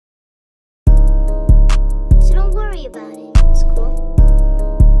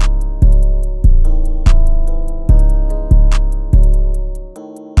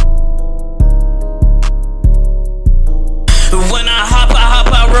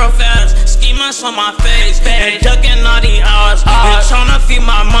diamonds on my face, and ducking all the hours, and tryna feed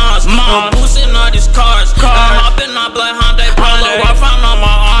my moms. I'm boosting all these cars, I'm hopping up like Hyundai Polo. I found on my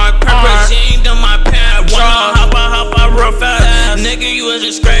arm, purpose ain't in my pants. When I hop real fast, nigga, you a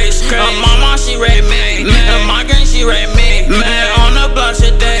disgrace. Mama, she raped me, and my gang, she raped me. On the block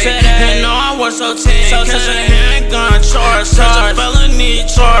today, and know I was so tame. Catch a handgun charge, catch a felony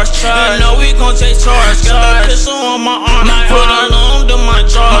charge. And know we gon' take charge. Got a pistol on my arm, put a loan to my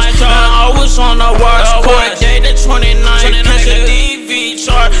jaws. I was on the watch, court day the 29th. Catch a DV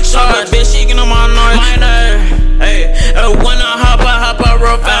charge, a bitch she get on my nerve. Hey, when I hop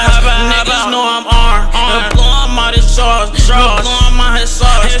real fast, niggas know I'm armed. Blow on my charge, blow on my head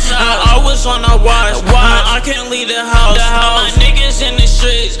sauce. I was on the watch, I can't leave the house. My niggas in the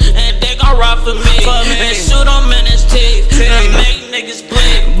streets, and they gon' ride for me. And shoot them in his teeth, and make niggas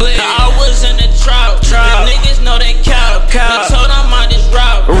bleed. I was in the trap, and niggas know they cap. I told them I just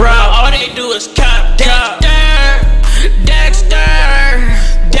rap, all they do is cap. Dexter,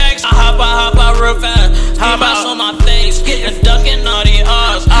 I hop real fast. He bounce on my face, and ducking all the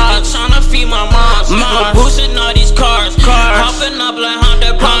odds. I'm tryna feed my moms.